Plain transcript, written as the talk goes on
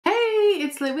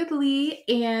Lit with Lee,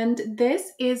 and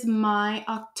this is my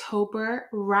October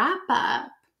wrap-up.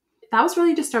 That was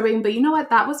really disturbing, but you know what?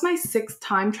 That was my 6th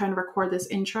time trying to record this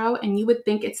intro, and you would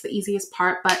think it's the easiest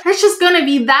part, but it's just gonna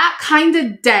be that kind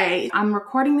of day. I'm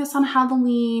recording this on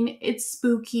Halloween. It's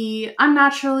spooky. I'm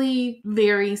naturally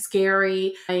very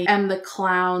scary. I am the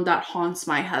clown that haunts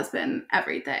my husband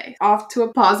every day. Off to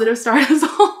a positive start as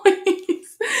always.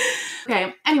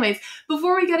 Okay, anyways,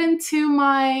 before we get into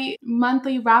my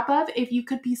monthly wrap-up, if you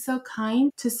could be so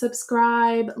kind to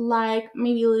subscribe, like,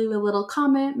 maybe leave a little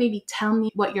comment, maybe tell me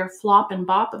what your flop and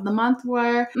bop of the month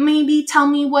were, maybe tell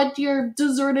me what your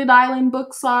deserted island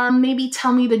books are, maybe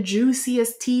tell me the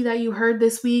juiciest tea that you heard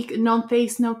this week. No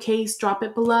face, no case, drop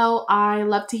it below. I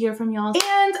love to hear from y'all.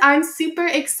 And I'm super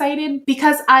excited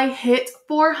because I hit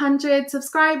 400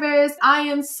 subscribers. I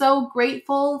am so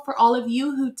grateful for all of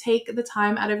you who take the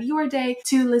time out of your day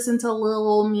to listen to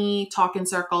little me talk in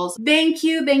circles. Thank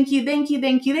you, thank you, thank you,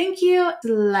 thank you, thank you.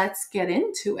 Let's get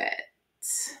into it.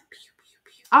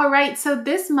 All right, so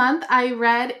this month I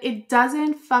read, it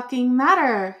doesn't fucking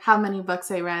matter how many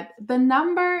books I read. The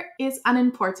number is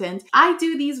unimportant. I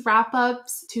do these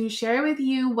wrap-ups to share with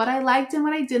you what I liked and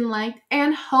what I didn't like,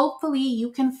 and hopefully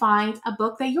you can find a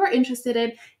book that you're interested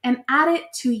in and add it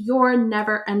to your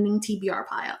never-ending TBR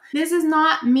pile. This is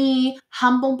not me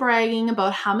humble bragging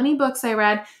about how many books I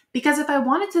read, because if I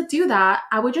wanted to do that,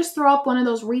 I would just throw up one of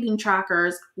those reading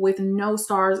trackers with no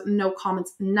stars, no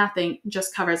comments, nothing,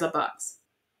 just covers of books.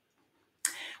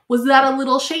 Was that a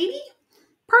little shady?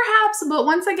 Perhaps, but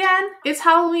once again, it's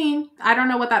Halloween. I don't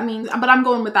know what that means, but I'm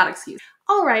going with that excuse.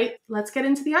 All right, let's get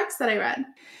into the arcs that I read.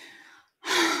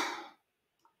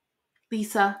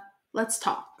 Lisa, let's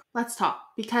talk. Let's talk,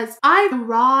 because I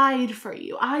ride for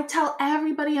you. I tell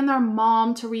everybody and their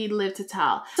mom to read Live to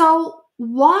Tell. So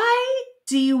why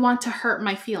do you want to hurt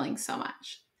my feelings so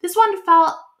much? This one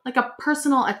felt like a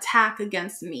personal attack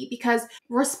against me because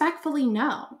respectfully,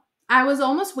 no. I was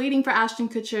almost waiting for Ashton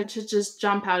Kutcher to just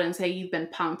jump out and say, you've been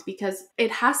punked, because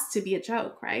it has to be a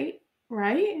joke, right?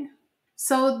 Right?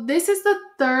 So this is the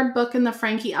 3rd book in the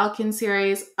Frankie Elkin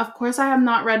series. Of course, I have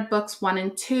not read books 1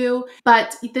 and 2,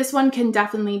 but this one can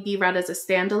definitely be read as a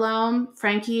standalone.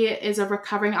 Frankie is a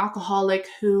recovering alcoholic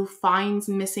who finds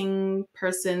missing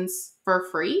persons for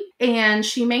free, and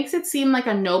she makes it seem like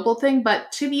a noble thing,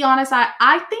 but to be honest,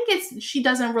 I think she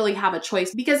doesn't really have a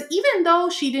choice, because even though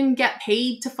she didn't get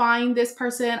paid to find this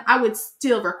person, I would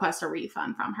still request a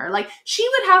refund from her. Like, she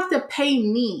would have to pay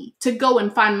me to go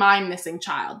and find my missing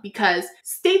child, because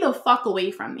stay the fuck away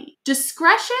from me.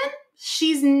 Discretion?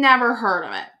 She's never heard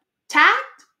of it. Tact?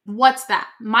 What's that?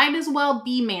 Might as well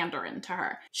be Mandarin to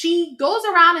her. She goes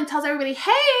around and tells everybody,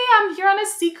 hey, I'm here on a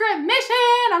secret mission.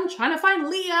 I'm trying to find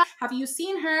Leah. Have you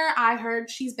seen her? I heard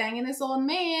she's banging this old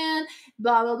man.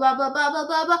 Blah, blah, blah, blah, blah, blah,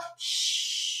 blah, blah.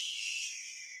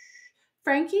 Shh.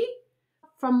 Frankie?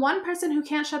 From one person who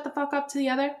can't shut the fuck up to the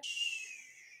other.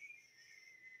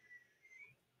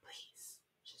 Please.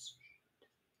 Just...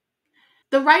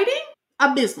 The writing?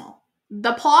 Abysmal.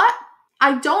 The plot?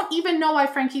 I don't even know why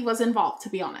Frankie was involved, to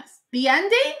be honest. The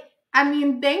ending? I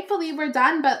mean, thankfully we're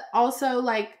done, but also,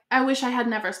 like, I wish I had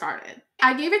never started.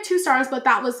 I gave it 2 stars, but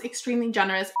that was extremely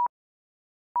generous.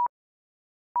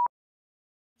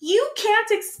 You can't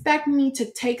expect me to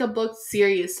take a book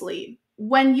seriously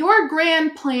when your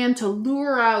grand plan to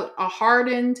lure out a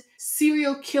hardened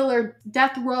serial killer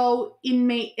death row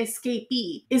inmate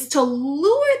escapee is to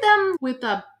lure them with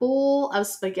a bowl of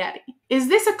spaghetti. Is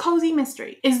this a cozy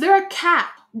mystery? Is there a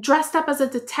cat dressed up as a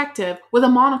detective with a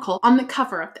monocle on the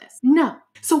cover of this? No.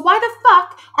 So why the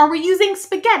fuck are we using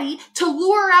spaghetti to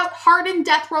lure out hardened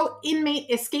death row inmate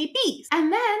escapees?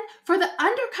 And then for the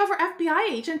undercover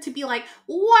FBI agent to be like,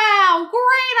 wow,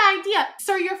 great idea.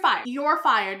 Sir, you're fired. You're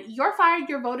fired. You're fired.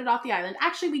 You're voted off the island.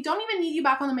 Actually, we don't even need you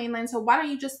back on the mainland, so why don't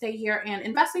you just stay here and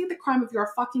investigate the crime of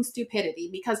your fucking stupidity?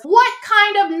 Because what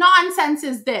kind of nonsense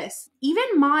is this? Even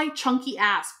my chunky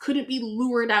ass couldn't be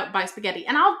lured out by spaghetti,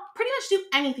 and I'll pretty much do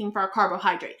anything for a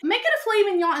carbohydrate. Make it a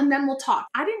filet mignon and then we'll talk.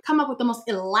 I didn't come up with the most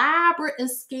elaborate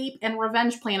escape and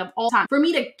revenge plan of all time for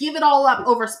me to give it all up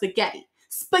over spaghetti.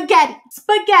 Spaghetti,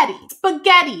 spaghetti,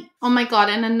 spaghetti. Oh my God,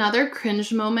 and another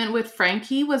cringe moment with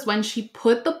Frankie was when she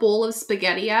put the bowl of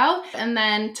spaghetti out, and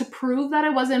then to prove that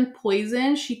it wasn't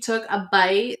poison, she took a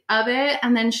bite of it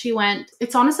and then she went,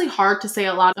 it's honestly hard to say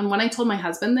out loud. And when I told my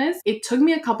husband this, it took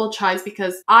me a couple tries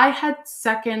because I had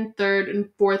 2nd, 3rd, and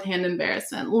 4th hand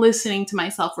embarrassment listening to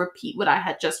myself repeat what I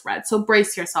had just read. So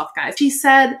brace yourself, guys. She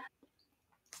said,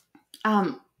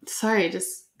 sorry, I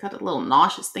just got a little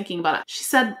nauseous thinking about it. She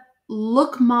said,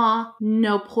 look, ma,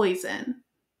 no poison.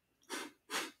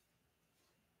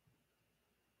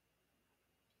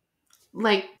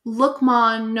 Like, look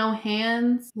ma, no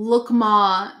hands. Look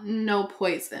ma, no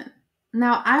poison.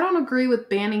 Now, I don't agree with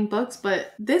banning books,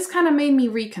 but this kind of made me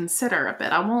reconsider a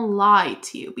bit. I won't lie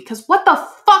to you, because what the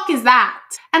fuck is that?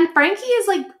 And Frankie is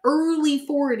like early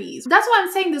 40s. That's why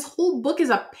I'm saying this whole book is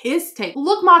a piss take.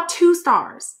 Look ma, 2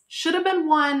 stars. Should have been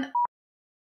 1.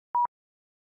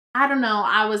 I don't know,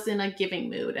 I was in a giving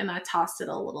mood and I tossed it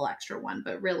a little extra 1,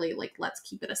 but really, like, let's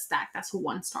keep it a stack. That's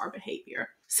 1-star behavior.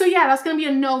 So yeah, that's gonna be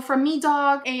a no from me,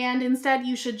 dog, and instead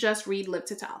you should just read Live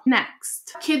to Tell.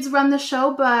 Next, Kids Run the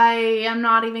Show, but I'm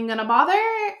not even gonna bother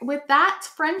with that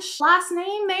French last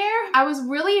name there. I was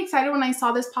really excited when I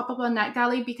saw this pop up on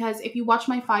NetGalley, because if you watch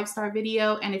my 5-star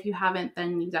video, and if you haven't,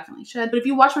 then you definitely should, but if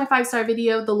you watch my 5-star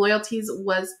video, the Loyalties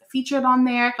was featured on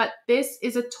there, but this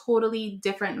is a totally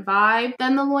different vibe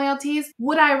than the Loyalties.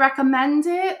 Would I recommend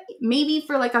it? Maybe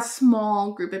for like a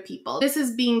small group of people. This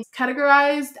is being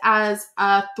categorized as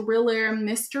a thriller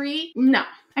mystery. No.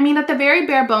 I mean, at the very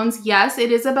bare bones, yes, it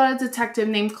is about a detective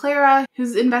named Clara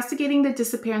who's investigating the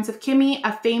disappearance of Kimmy,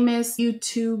 a famous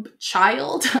YouTube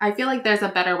child. I feel like there's a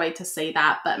better way to say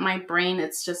that, but my brain,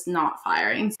 it's just not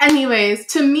firing. Anyways,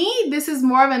 to me, this is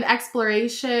more of an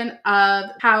exploration of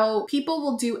how people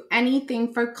will do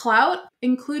anything for clout,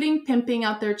 including pimping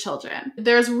out their children.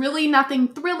 There's really nothing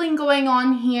thrilling going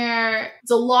on here.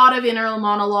 It's a lot of inner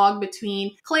monologue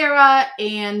between Clara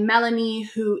and Melanie,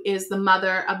 who is the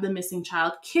mother of the missing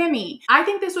child, Kimmy. I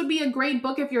think this would be a great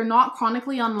book if you're not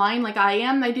chronically online like I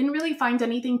am. I didn't really find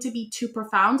anything to be too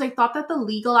profound. I thought that the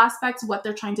legal aspects, what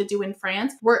they're trying to do in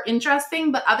France, were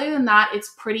interesting, but other than that,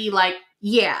 it's pretty like,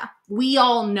 yeah, we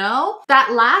all know.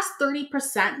 That last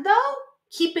 30% though,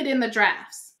 keep it in the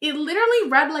drafts. It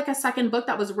literally read like a second book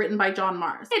that was written by John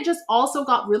Mars. It just also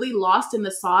got really lost in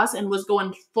the sauce and was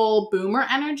going full boomer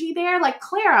energy there. Like,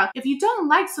 Clara, if you don't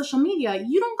like social media,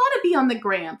 you don't gotta be on the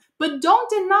gram. But don't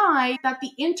deny that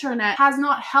the internet has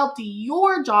not helped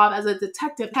your job as a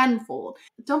detective tenfold.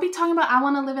 Don't be talking about, I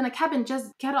want to live in a cabin,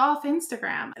 just get off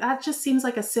Instagram. That just seems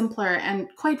like a simpler and,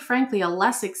 quite frankly, a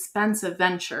less expensive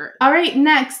venture. All right,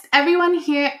 next, everyone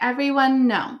here, everyone,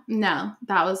 no,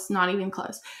 that was not even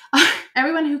close.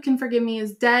 Everyone Who Can Forgive Me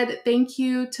Is Dead. Thank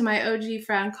you to my OG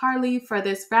friend Carly for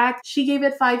this rec. She gave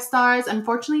it 5 stars.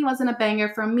 Unfortunately, it wasn't a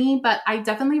banger for me, but I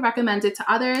definitely recommend it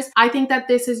to others. I think that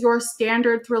this is your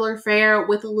standard thriller fare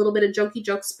with a little bit of jokey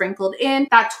jokes sprinkled in.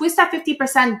 That twist at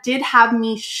 50% did have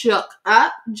me shook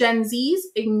up. Gen Zs,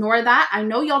 ignore that. I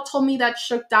know y'all told me that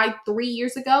Shook died 3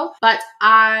 years ago, but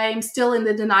I'm still in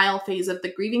the denial phase of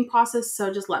the grieving process,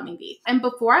 so just let me be. And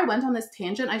before I went on this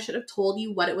tangent, I should have told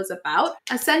you what it was about.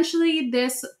 Essentially,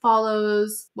 this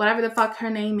follows whatever the fuck her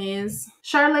name is,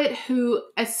 Charlotte, who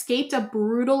escaped a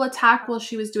brutal attack while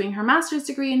she was doing her master's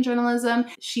degree in journalism.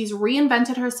 She's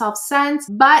reinvented herself since,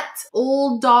 but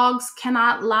old dogs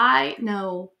cannot lie.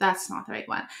 No, that's not the right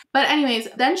one. But anyways,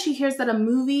 then she hears that a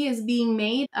movie is being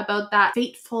made about that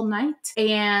fateful night,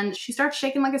 and she starts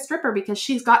shaking like a stripper because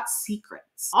she's got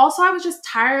secrets. Also, I was just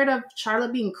tired of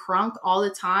Charlotte being crunk all the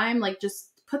time. Like, just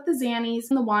put the Xannies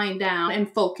and the wine down and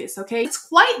focus, okay? It's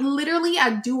quite literally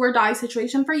a do or die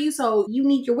situation for you, so you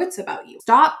need your wits about you.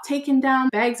 Stop taking down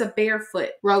bags of barefoot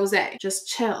rosé. Just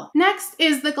chill. Next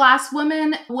is The Glass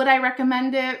Woman. Would I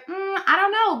recommend it? I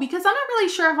don't know, because I'm not really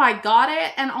sure if I got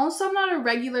it, and also I'm not a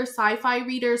regular sci-fi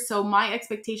reader, so my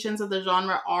expectations of the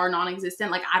genre are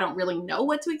non-existent. Like, I don't really know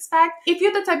what to expect. If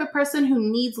you're the type of person who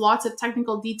needs lots of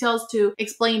technical details to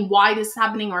explain why this is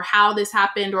happening or how this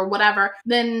happened or whatever,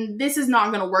 then this is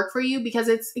not gonna work for you because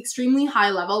it's extremely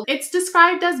high level. It's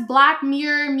described as Black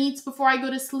Mirror meets Before I Go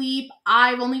to Sleep.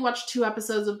 I've only watched 2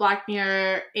 episodes of Black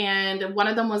Mirror, and one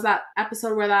of them was that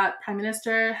episode where that prime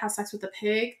minister has sex with a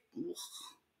pig. Ugh.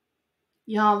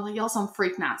 Y'all some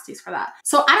freak nasties for that.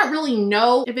 So I don't really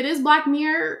know if it is Black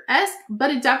Mirror-esque, but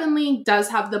it definitely does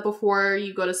have the before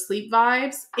you go to sleep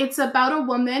vibes. It's about a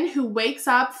woman who wakes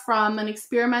up from an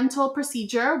experimental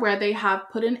procedure where they have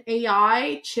put an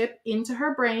AI chip into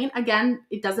her brain. Again,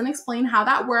 it doesn't explain how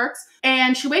that works.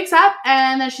 And she wakes up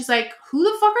and then she's like, who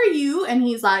the fuck are you? And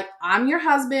he's like, I'm your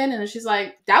husband. And then she's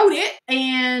like, doubt it.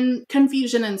 And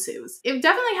confusion ensues. It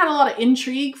definitely had a lot of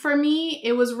intrigue for me.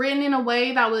 It was written in a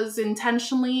way that was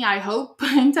intentionally, I hope,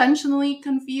 intentionally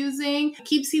confusing. It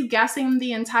keeps you guessing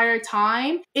the entire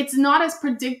time. It's not as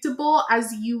predictable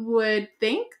as you would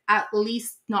think, at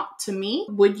least not to me.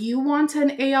 Would you want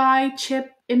an AI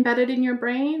chip embedded in your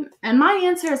brain? And my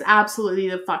answer is absolutely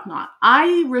the fuck not.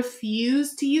 I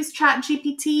refuse to use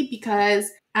ChatGPT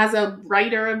because As a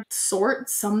writer of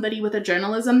sorts, somebody with a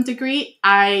journalism degree,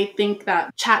 I think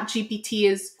that ChatGPT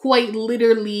is quite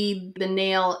literally the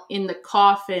nail in the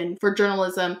coffin for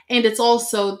journalism. And it's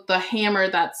also the hammer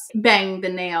that's banging the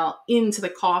nail into the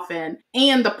coffin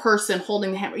and the person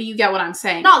holding the hammer. You get what I'm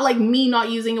saying? Not like me not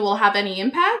using it will have any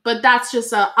impact, but that's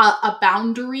just a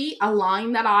boundary, a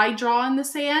line that I draw in the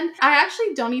sand. I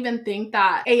actually don't even think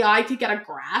that AI could get a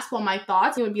grasp on my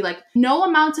thoughts. It would be like, no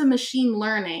amount of machine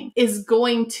learning is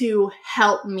going to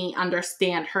help me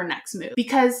understand her next move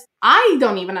because I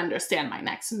don't even understand my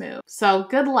next move. So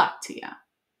good luck to you.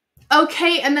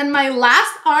 Okay, and then my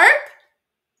last arc,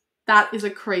 that is a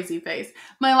crazy face.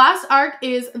 My last arc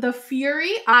is The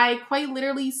Fury. I quite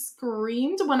literally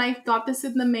screamed when I got this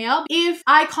in the mail. If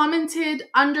I commented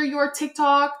under your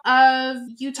TikTok of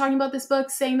you talking about this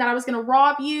book saying that I was gonna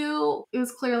rob you, it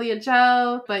was clearly a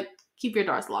joke, but keep your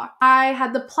doors locked. I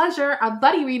had the pleasure of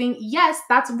buddy reading. Yes,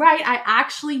 that's right. I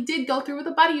actually did go through with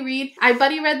a buddy read. I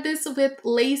buddy read this with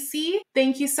Lacey.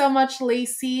 Thank you so much,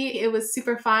 Lacey. It was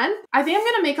super fun. I think I'm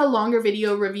going to make a longer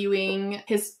video reviewing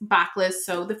his backlist.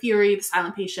 So The Fury, The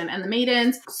Silent Patient, and The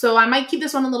Maidens. So I might keep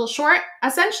this one a little short.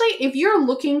 Essentially, if you're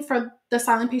looking for The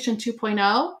Silent Patient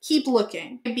 2.0, keep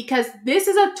looking because this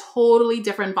is a totally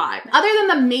different vibe. Other than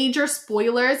the major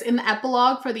spoilers in the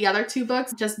epilogue for the other two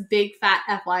books, just big fat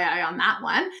FYI on that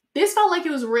one, this felt like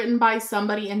it was written by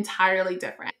somebody entirely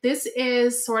different. This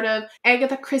is sort of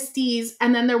Agatha Christie's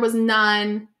And Then There Was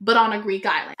None, but on a Greek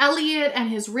island. Elliot and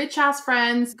his rich ass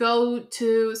friends go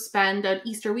to spend an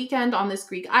Easter weekend on this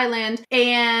Greek island.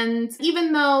 And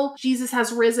even though Jesus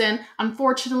has risen,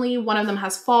 unfortunately, one of them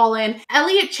has fallen.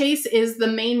 Elliot Chase is the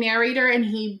main narrator and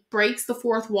he breaks the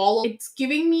fourth wall. It's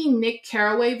giving me Nick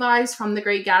Carraway vibes from The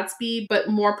Great Gatsby, but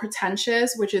more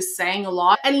pretentious, which is saying a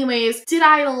lot. Anyways, did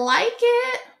I like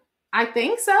it? I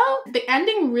think so. The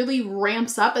ending really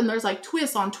ramps up and there's like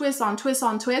twist on twist on twist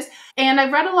on twist. And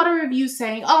I've read a lot of reviews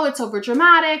saying, oh, it's over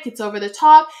dramatic, it's over the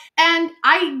top. And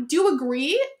I do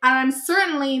agree. And I'm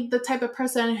certainly the type of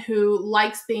person who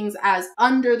likes things as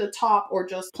under the top or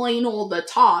just plain old the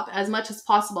top as much as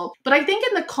possible. But I think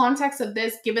in the context of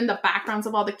this, given the backgrounds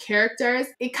of all the characters,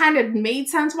 it kind of made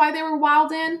sense why they were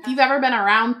wild in. If you've ever been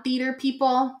around theater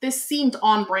people, this seemed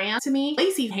on brand to me.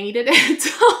 Lacey hated it.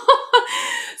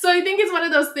 So I think it's one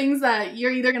of those things that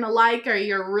you're either going to like or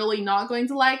you're really not going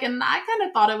to like. And I kind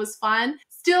of thought it was fun.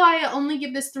 Still, I only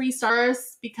give this 3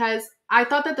 stars because I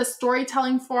thought that the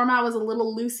storytelling format was a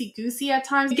little loosey-goosey at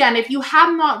times. Again, if you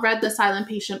have not read The Silent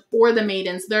Patient or The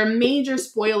Maidens, there are major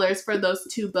spoilers for those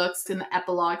 2 books in the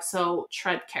epilogue, so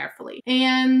tread carefully.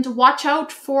 And watch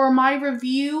out for my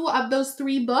review of those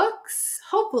 3 books,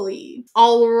 hopefully.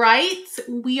 All right,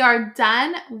 we are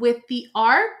done with the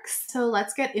arcs, so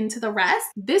let's get into the rest.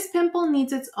 This pimple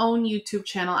needs its own YouTube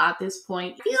channel at this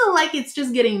point. I feel like it's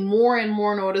just getting more and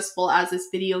more noticeable as this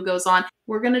video goes on.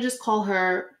 We're gonna just call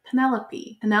her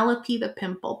Penelope the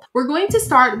Pimple. We're going to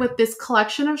start with this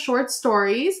collection of short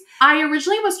stories. I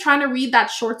originally was trying to read that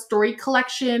short story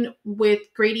collection with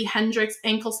Grady Hendrix'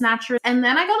 Ankle Snatcher, and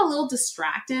then I got a little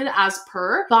distracted as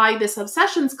per by this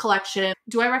Obsessions collection.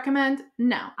 Do I recommend?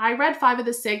 No. I read 5 of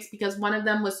the 6 because one of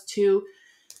them was too,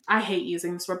 I hate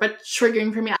using this word, but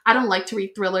triggering for me. I don't like to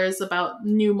read thrillers about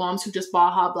new moms who just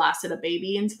Baja blasted a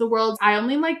baby into the world. I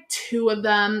only like 2 of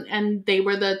them, and they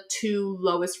were the 2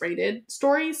 lowest rated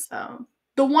stories. So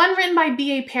the one written by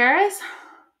B.A. Paris,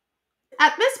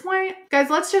 at this point, guys,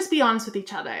 let's just be honest with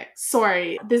each other.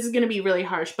 Sorry, this is gonna be really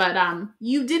harsh, but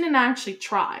you didn't actually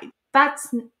try.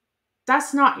 That's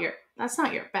not your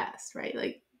best, right?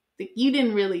 Like you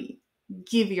didn't really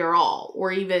give your all,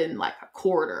 or even like a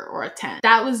quarter or a 10.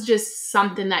 That was just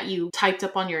something that you typed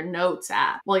up on your notes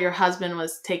app while your husband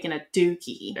was taking a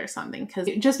dookie or something. Because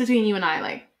just between you and I,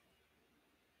 like,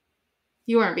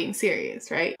 you weren't being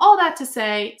serious, right? All that to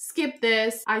say, skip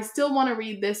this. I still want to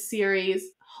read this series.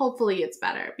 Hopefully it's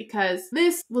better because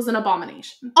this was an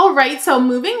abomination. All right, so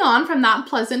moving on from that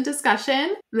pleasant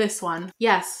discussion, this one.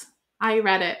 Yes, I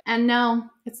read it. And no,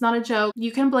 it's not a joke.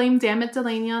 You can blame Dammit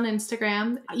Delaney on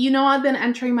Instagram. You know, I've been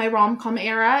entering my rom-com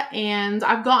era and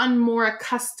I've gotten more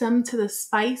accustomed to the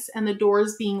spice and the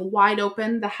doors being wide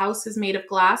open. The house is made of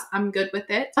glass. I'm good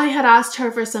with it. I had asked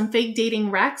her for some fake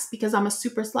dating recs because I'm a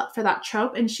super slut for that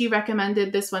trope, and she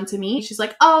recommended this one to me. She's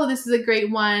like, oh, this is a great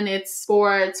one. It's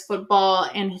sports, football,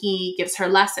 and he gives her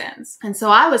lessons. And so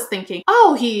I was thinking,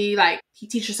 oh, he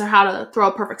teaches her how to throw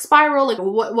a perfect spiral. Like,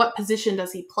 what position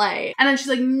does he play? And then she's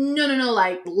like, no,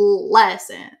 like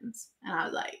lessons. And I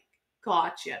was like,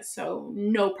 Gotcha. So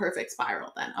no perfect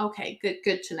spiral then. Okay,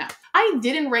 good to know. I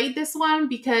didn't rate this one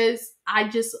because I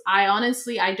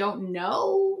honestly, I don't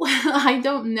know. I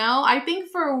don't know. I think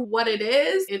for what it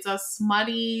is, it's a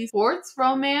smutty sports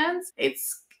romance.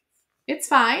 It's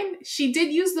fine. She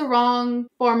did use the wrong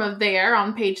form of there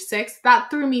on page 6. That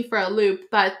threw me for a loop,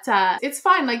 but it's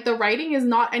fine. Like, the writing is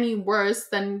not any worse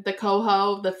than the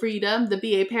Coho, the Freedom, the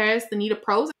B.A. Paris, the Nita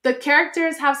Prose. The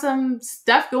characters have some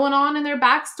stuff going on in their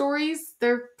backstories.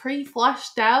 They're pretty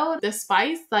fleshed out. The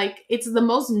Spice, like, it's the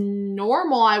most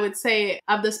normal, I would say,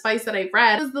 of the Spice that I've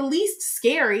read. It was the least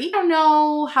scary. I don't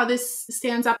know how this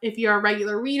stands up if you're a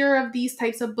regular reader of these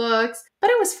types of books, but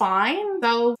it was fine.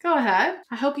 So go ahead.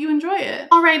 I hope you enjoy it.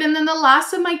 All right, and then the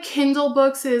last of my Kindle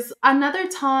books is Another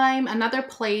Time, Another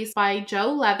Place by Jo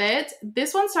Lovett.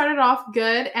 This one started off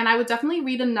good, and I would definitely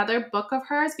read another book of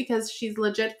hers because she's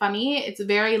legit funny. It's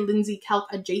very Lindsay Kelp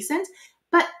adjacent.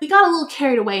 But we got a little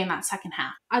carried away in that second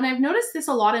half. And I've noticed this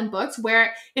a lot in books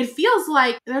where it feels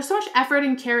like there's so much effort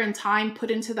and care and time put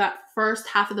into that first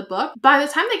half of the book. By the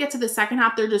time they get to the second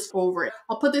half, they're just over it.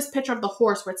 I'll put this picture of the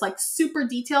horse where it's like super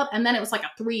detailed, and then it was like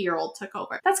a 3-year-old took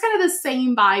over. That's kind of the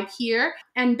same vibe here.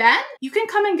 And then you can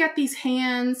come and get these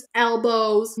hands,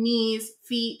 elbows, knees,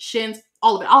 feet, shins,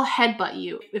 all of it. I'll headbutt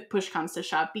you if push comes to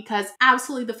shove, because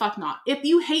absolutely the fuck not. If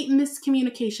you hate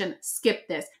miscommunication, skip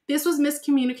this. This was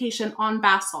miscommunication on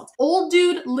basalt. Old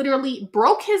dude literally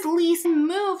broke his lease and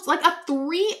moved like a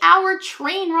 3-hour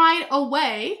train ride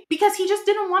away because he just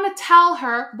didn't want to tell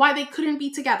her why they couldn't be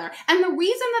together. And the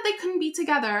reason that they couldn't be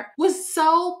together was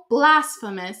so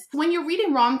blasphemous. When you're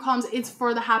reading rom-coms, it's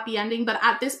for the happy ending. But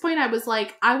at this point, I was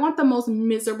like, I want the most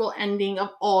miserable ending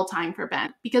of all time for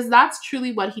Ben, because that's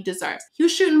truly what he deserves. He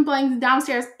was shooting blanks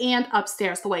downstairs and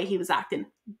upstairs the way he was acting.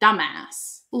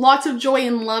 Dumbass. Lots of joy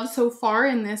and love so far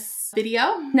in this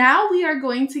video. Now we are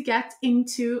going to get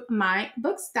into my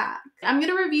book stack. I'm going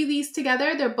to review these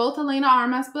together. They're both Elena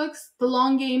Armas books, The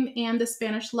Long Game and The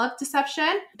Spanish Love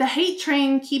Deception. The hate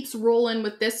train keeps rolling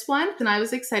with this one, and I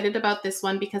was excited about this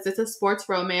one because it's a sports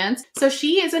romance. So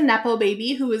she is a Nepo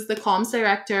baby who is the comms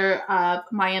director of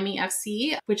Miami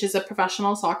FC, which is a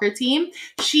professional soccer team.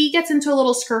 She gets into a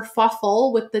little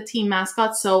skerfuffle with the team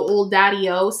mascot, so old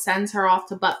Daddy-O sends her off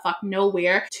to buttfuck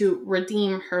nowhere to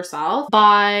redeem herself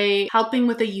by helping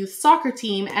with a youth soccer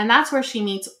team. And that's where she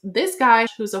meets this guy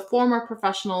who's a former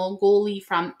professional goalie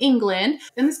from England.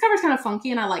 And this cover's kind of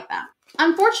funky, and I like that.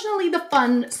 Unfortunately, the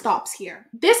fun stops here.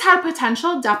 This had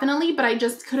potential, definitely, but I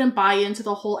just couldn't buy into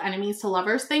the whole enemies to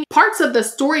lovers thing. Parts of the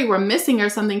story were missing or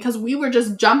something, because we were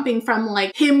just jumping from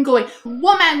like him going,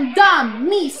 woman dumb,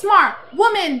 me smart,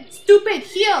 woman stupid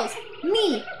heels,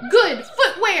 me good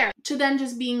footwear, to then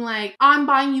just being like, I'm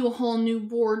buying you a whole new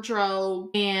wardrobe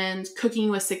and cooking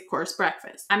you a 6-course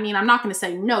breakfast. I mean, I'm not going to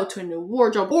say no to a new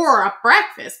wardrobe or a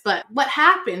breakfast, but what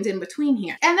happened in between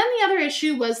here? And then the other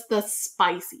issue was the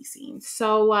spicy scene.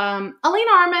 So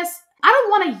Elena Armas, I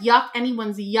don't want to yuck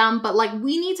anyone's yum, but like,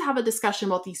 we need to have a discussion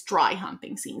about these dry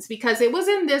humping scenes, because it was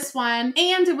in this one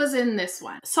and it was in this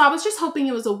one. So I was just hoping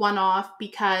it was a one-off,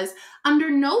 because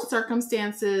under no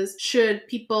circumstances should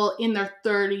people in their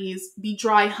 30s be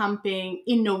dry humping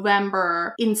in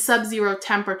November in sub-zero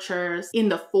temperatures in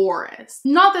the forest.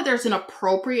 Not that there's an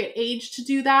appropriate age to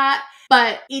do that,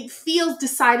 but it feels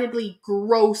decidedly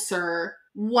grosser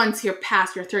once you're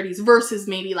past your 30s versus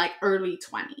maybe like early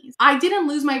 20s. I didn't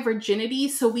lose my virginity,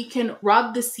 so we can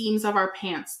rub the seams of our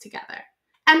pants together.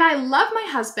 And I love my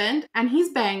husband, and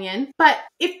he's banging, but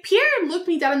if Pierre looked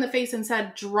me dead in the face and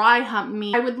said, dry hump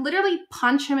me, I would literally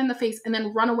punch him in the face and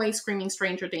then run away screaming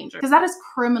stranger danger, because that is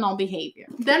criminal behavior.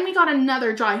 Then we got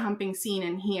another dry humping scene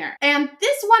in here. And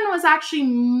this one was actually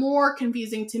more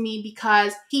confusing to me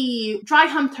because he dry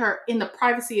humped her in the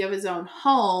privacy of his own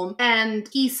home, and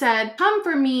he said, come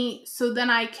for me so then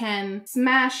I can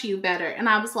smash you better. And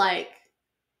I was like,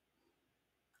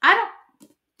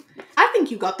 I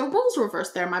think you got the roles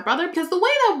reversed there, my brother, because the way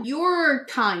that your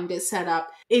kind is set up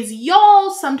is y'all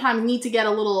sometimes need to get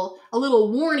a little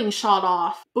warning shot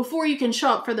off before you can show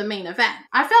up for the main event.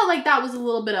 I felt like that was a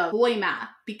little bit of boy math,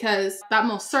 because that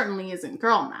most certainly isn't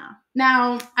girl math.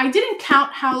 Now, I didn't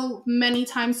count how many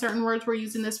times certain words were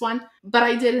used in this one, but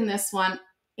I did in this one,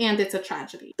 and it's a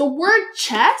tragedy. The word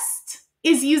chest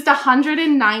is used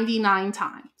 199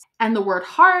 times, and the word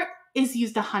heart is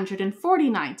used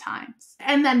 149 times.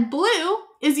 And then blue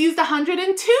is used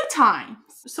 102 times.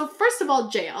 So first of all,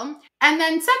 jail. And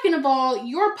then second of all,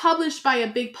 you're published by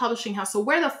a big publishing house. So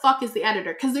where the fuck is the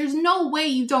editor? Because there's no way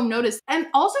you don't notice. And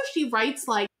also she writes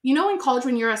like, you know, in college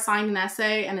when you're assigned an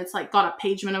essay and it's like got a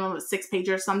page minimum of 6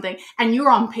 pages or something, and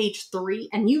you're on page 3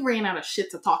 and you ran out of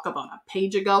shit to talk about a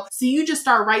page ago. So you just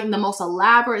start writing the most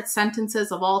elaborate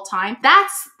sentences of all time.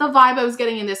 That's the vibe I was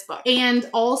getting in this book. And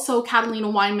also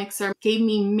Catalina Wine Mixer gave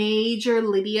me major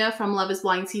Lydia from Love is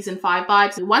Blind season 5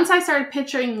 vibes. Once I started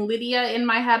picturing Lydia in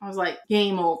my head, I was like,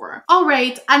 game over. All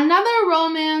right, another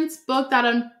romance book that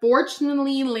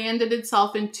unfortunately landed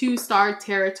itself in 2-star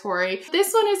territory.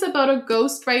 This one is about a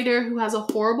ghostwriter who has a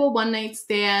horrible one-night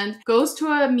stand, goes to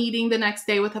a meeting the next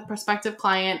day with a prospective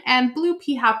client, and Blue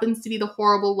P happens to be the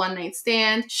horrible one-night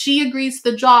stand. She agrees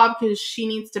to the job because she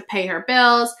needs to pay her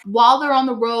bills. While they're on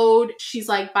the road, she's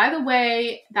like, by the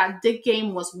way, that dick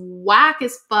game was whack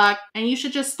as fuck, and you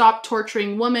should just stop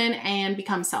torturing women and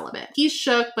become celibate. He's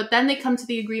shook, but then they come to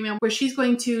the agreement where she's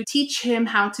going to teach him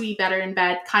how to be better in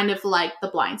bed, kind of like The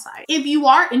Blind Side. If you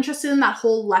are interested in that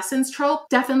whole lessons trope,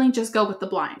 definitely just go with The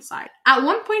Blind Side. At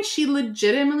one point, she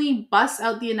legitimately busts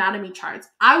out the anatomy charts.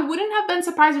 I wouldn't have been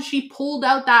surprised if she pulled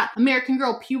out that American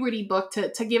Girl puberty book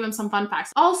to give him some fun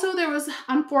facts. Also, there was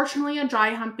unfortunately a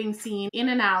dry humping scene in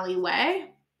an alleyway.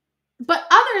 But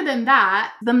other than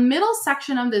that, the middle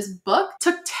section of this book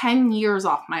took 10 years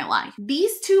off my life.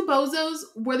 These two bozos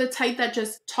were the type that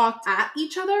just talked at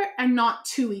each other and not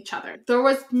to each other. There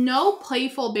was no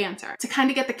playful banter to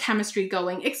kind of get the chemistry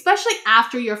going, especially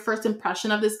after your first impression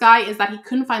of this guy is that he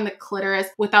couldn't find the clitoris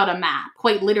without a map,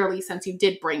 quite literally, since you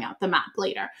did bring out the map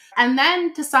later. And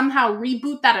then to somehow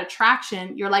reboot that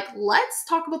attraction, you're like, let's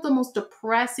talk about the most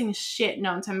depressing shit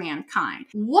known to mankind.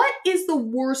 What is the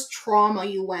worst trauma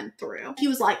you went through? He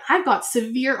was like, I've got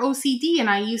severe OCD and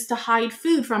I used to hide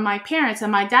food from my parents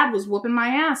and my dad was whooping my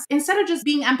ass. Instead of just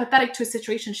being empathetic to a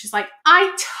situation, she's like,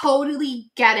 I totally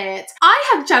get it.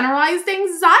 I have generalized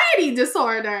anxiety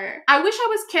disorder. I wish I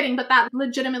was kidding, but that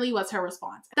legitimately was her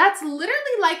response. That's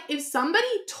literally like if somebody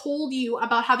told you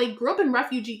about how they grew up in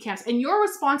refugee camps and your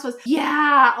response was,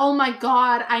 yeah, oh my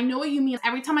God, I know what you mean.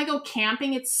 Every time I go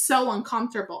camping, it's so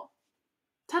uncomfortable.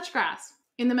 Touch grass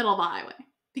in the middle of a highway.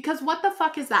 Because what the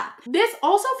fuck is that? This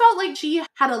also felt like she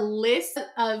had a list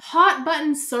of hot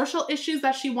button social issues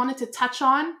that she wanted to touch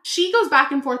on. She goes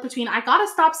back and forth between, I gotta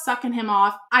stop sucking him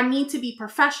off. I need to be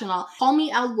professional. Call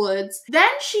me Elle Woods.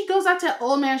 Then she goes out to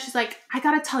old man. She's like, I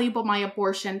gotta tell you about my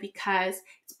abortion because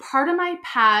it's part of my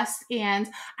past and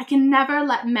I can never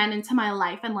let men into my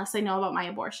life unless they know about my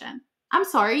abortion. I'm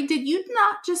sorry, did you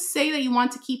not just say that you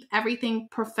want to keep everything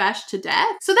profesh to death?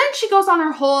 So then she goes on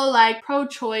her whole like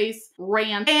pro-choice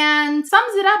rant and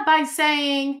sums it up by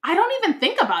saying, I don't even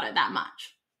think about it that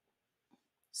much.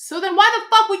 So then why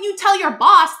the fuck would you tell your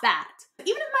boss that?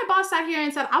 Even if my boss sat here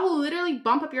and said, I will literally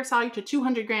bump up your salary to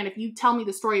 200 grand if you tell me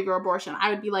the story of your abortion, I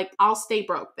would be like, I'll stay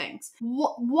broke, thanks.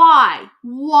 Why?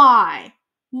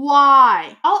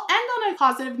 I'll end on a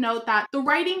positive note that the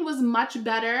writing was much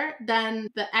better than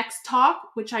the X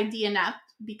Talk, which I DNF'd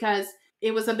because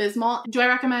it was abysmal. Do I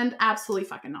recommend? Absolutely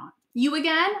fucking not. You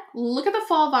again, look at the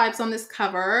fall vibes on this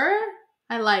cover.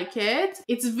 I like it.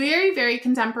 It's very, very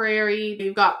contemporary.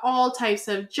 You've got all types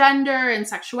of gender and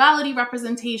sexuality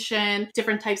representation,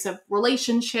 different types of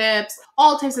relationships,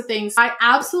 all types of things. I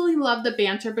absolutely love the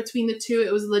banter between the two.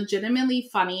 It was legitimately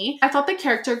funny. I thought the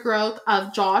character growth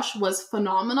of Josh was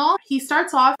phenomenal. He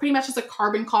starts off pretty much as a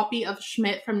carbon copy of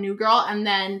Schmidt from New Girl and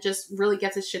then just really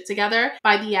gets his shit together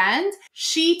by the end.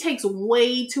 She takes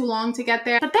way too long to get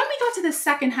there. But then we got to the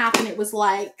second half and it was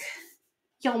like,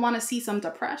 y'all want to see some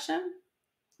depression?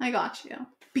 I got you.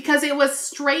 Because it was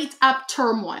straight up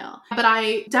turmoil. But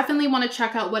I definitely want to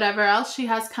check out whatever else she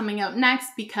has coming out next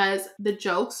because the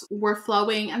jokes were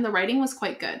flowing and the writing was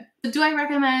quite good. Do I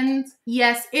recommend?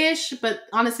 Yes-ish, but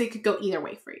honestly, it could go either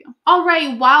way for you. All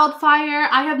right, Wildfire.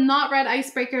 I have not read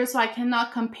Icebreaker, so I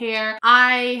cannot compare.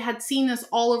 I had seen this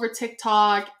all over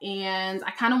TikTok, and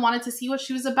I kind of wanted to see what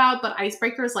she was about, but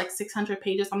Icebreaker is like 600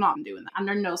 pages. I'm not doing that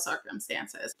under no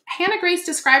circumstances. Hannah Grace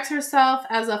describes herself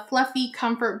as a fluffy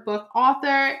comfort book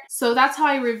author, so that's how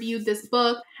I reviewed this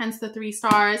book, hence the 3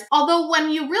 stars. Although when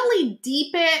you really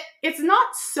deep it, it's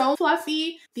not so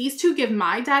fluffy. These two give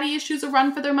my daddy issues a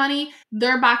run for their money.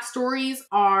 Their backstories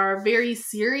are very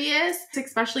serious,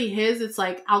 especially his. It's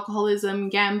like alcoholism,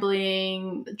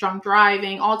 gambling, drunk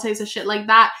driving, all types of shit like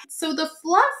that. So the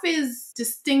fluff is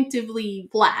distinctively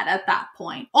flat at that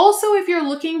point. Also, if you're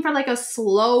looking for like a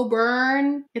slow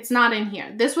burn, it's not in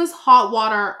here. This was hot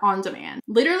water on demand.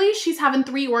 Literally, she's having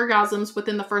 3 orgasms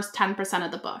within the first 10%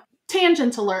 of the book.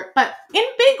 Tangent alert, but in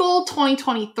big old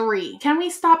 2023, can we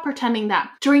stop pretending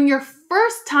that during your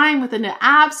first time with an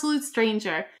absolute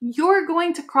stranger, you're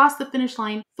going to cross the finish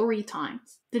line 3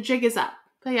 times. The jig is up.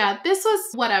 But yeah, this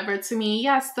was whatever to me.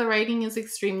 Yes, the writing is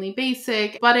extremely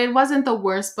basic, but it wasn't the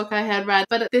worst book I had read.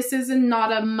 But this is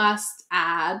not a must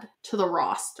add to the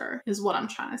roster, is what I'm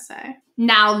trying to say.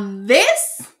 Now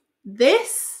this,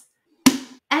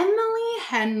 Emily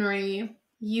Henry,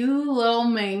 you little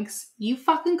minx, you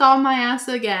fucking got my ass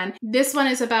again. This one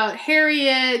is about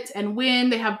Harriet and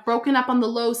Wynn. They have broken up on the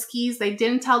low skis. They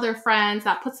didn't tell their friends.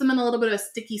 That puts them in a little bit of a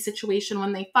sticky situation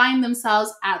when they find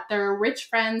themselves at their rich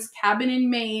friend's cabin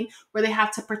in Maine, where they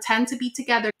have to pretend to be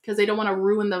together because they don't want to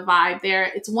ruin the vibe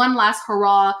there. It's one last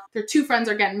hurrah. Their 2 friends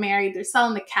are getting married. They're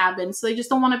selling the cabin, so they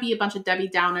just don't want to be a bunch of Debbie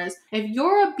Downers. If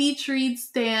you're a Beach Read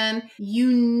stan,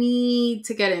 you need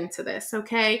to get into this,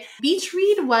 okay? Beach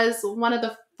Read was one of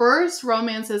the first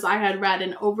romances I had read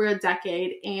in over a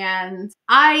decade, and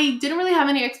I didn't really have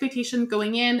any expectations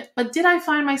going in, but did I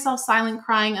find myself silent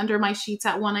crying under my sheets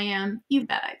at 1 a.m.? You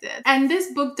bet I did. And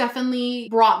this book definitely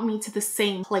brought me to the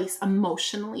same place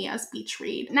emotionally as Beach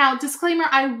Read. Now, disclaimer,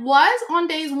 I was on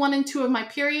days 1 and 2 of my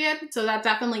period, so that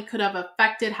definitely could have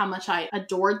affected how much I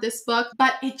adored this book,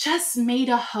 but it just made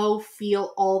a hoe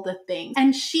feel all the things.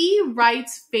 And she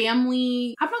writes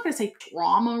family, I'm not gonna say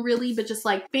drama really, but just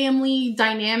like family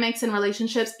dynamics and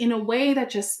relationships in a way that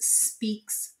just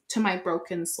speaks to my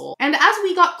broken soul. And as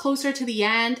we got closer to the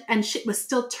end and shit was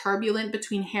still turbulent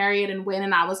between Harriet and Wynn,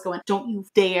 and I was going, don't you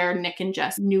dare Nick and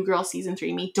Jess New Girl season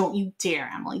 3 me. Don't you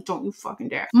dare, Emily. Don't you fucking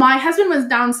dare. My husband was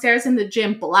downstairs in the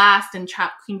gym blast and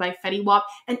Trap Queen by Fetty Wap,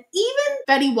 and even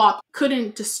Fetty Wap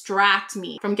couldn't distract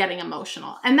me from getting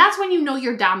emotional. And that's when you know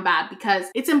you're down bad, because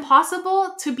it's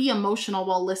impossible to be emotional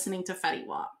while listening to Fetty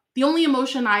Wap. The only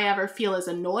emotion I ever feel is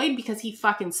annoyed because he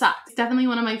fucking sucks. It's definitely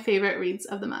one of my favorite reads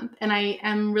of the month, and I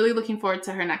am really looking forward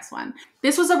to her next one.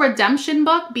 This was a redemption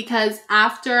book because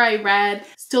after I read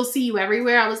Still See You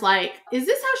Everywhere, I was like, is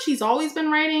this how she's always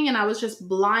been writing and I was just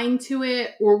blind to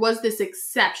it, or was this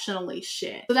exceptionally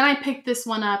shit? So then I picked this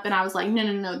one up and I was like,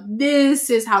 no,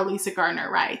 this is how Lisa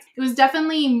Gardner writes. It was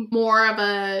definitely more of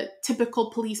a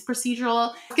typical police procedural.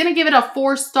 I was gonna give it a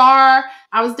 4-star.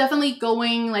 I was definitely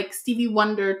going like Stevie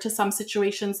Wonder to some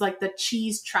situations, like the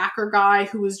cheese tracker guy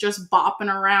who was just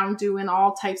bopping around doing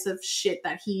all types of shit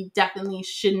that he definitely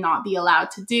should not be allowed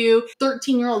to do.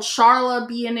 13-year-old Charla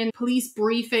being in police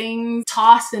briefings,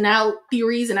 tossing out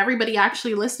theories and everybody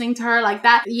actually listening to her like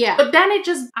that. Yeah. But then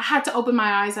I had to open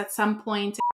my eyes at some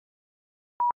point.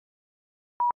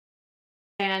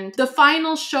 And the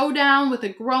final showdown with a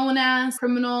grown-ass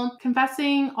criminal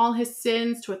confessing all his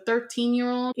sins to a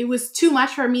 13-year-old, it was too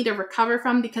much for me to recover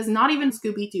from, because not even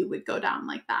Scooby-Doo would go down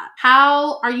like that.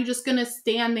 How are you just gonna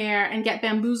stand there and get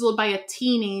bamboozled by a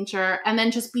teenager and then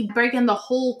just be breaking the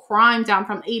whole crime down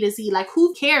from A to Z? Like,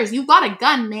 who cares? You got a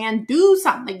gun, man. Do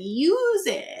something. Use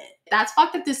it. That's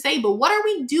fucked up to say, but what are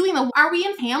we doing? Are we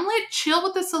in Hamlet? Chill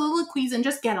with the soliloquies and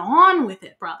just get on with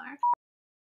it, brother.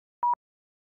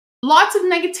 Lots of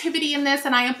negativity in this,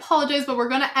 and I apologize, but we're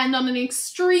going to end on an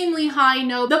extremely high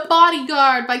note. The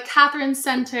Bodyguard by Katherine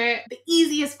Center, the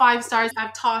easiest 5 stars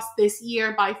I've tossed this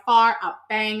year by far, a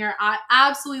banger. I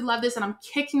absolutely love this, and I'm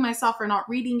kicking myself for not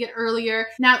reading it earlier.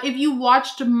 Now, if you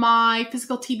watched my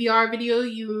physical TBR video,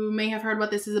 you may have heard what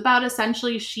this is about.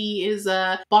 Essentially, she is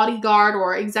a bodyguard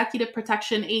or executive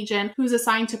protection agent who's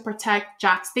assigned to protect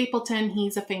Jack Stapleton.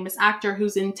 He's a famous actor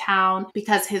who's in town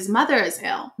because his mother is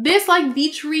ill. This, like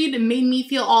Beach Read, made me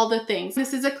feel all the things.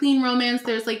 This is a clean romance.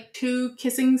 There's like 2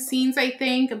 kissing scenes, I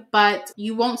think, but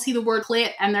you won't see the word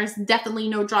clit, and there's definitely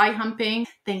no dry humping.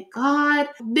 Thank God.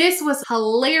 This was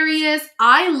hilarious.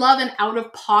 I love an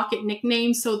out-of-pocket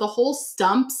nickname, so the whole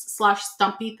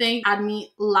Stumps/Stumpy thing had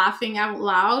me laughing out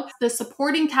loud. The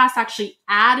supporting cast actually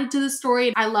added to the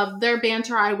story. I love their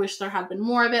banter. I wish there had been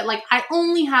more of it. Like, I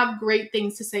only have great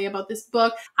things to say about this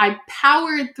book. I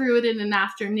powered through it in an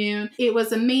afternoon. It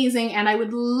was amazing, and I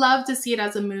would love to see it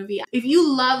as a movie. If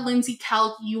you love Lindsay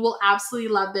Kelk, you will absolutely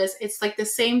love this. It's like the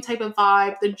same type of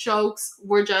vibe. The jokes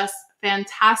were just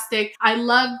fantastic. I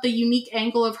love the unique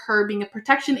angle of her being a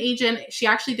protection agent. She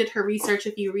actually did her research.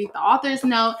 If you read the author's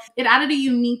note, it added a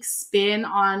unique spin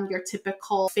on your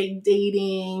typical fake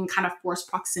dating, kind of forced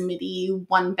proximity,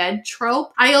 one bed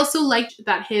trope. I also liked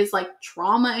that his like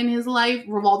trauma in his life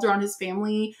revolved around his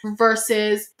family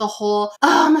versus the whole,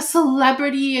 oh, I'm a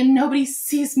celebrity and nobody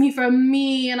sees me for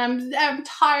me, and I'm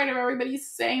tired of everybody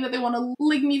saying that they want to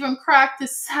lick me from crack to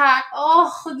sack.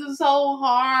 Oh, it's so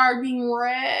hard being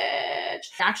rich.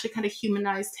 I actually kind of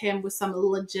humanized him with some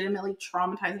legitimately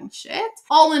traumatizing shit.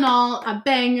 All in all, a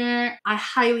banger. I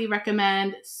highly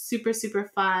recommend. Super,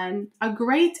 super fun. A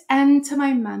great end to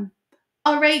my month.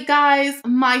 All right, guys,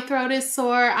 my throat is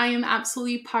sore. I am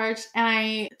absolutely parched, and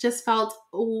I just felt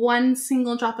one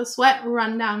single drop of sweat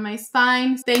run down my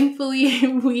spine. Thankfully,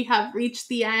 we have reached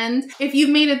the end. If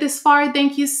you've made it this far,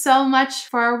 thank you so much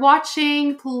for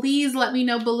watching. Please let me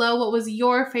know below what was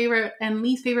your favorite and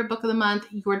least favorite book of the month,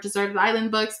 your Deserted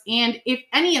Island books, and if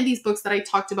any of these books that I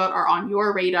talked about are on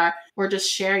your radar, or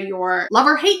just share your love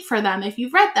or hate for them if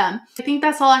you've read them. I think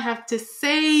that's all I have to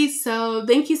say. So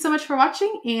thank you so much for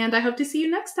watching, and I hope to see you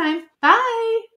next time. Bye!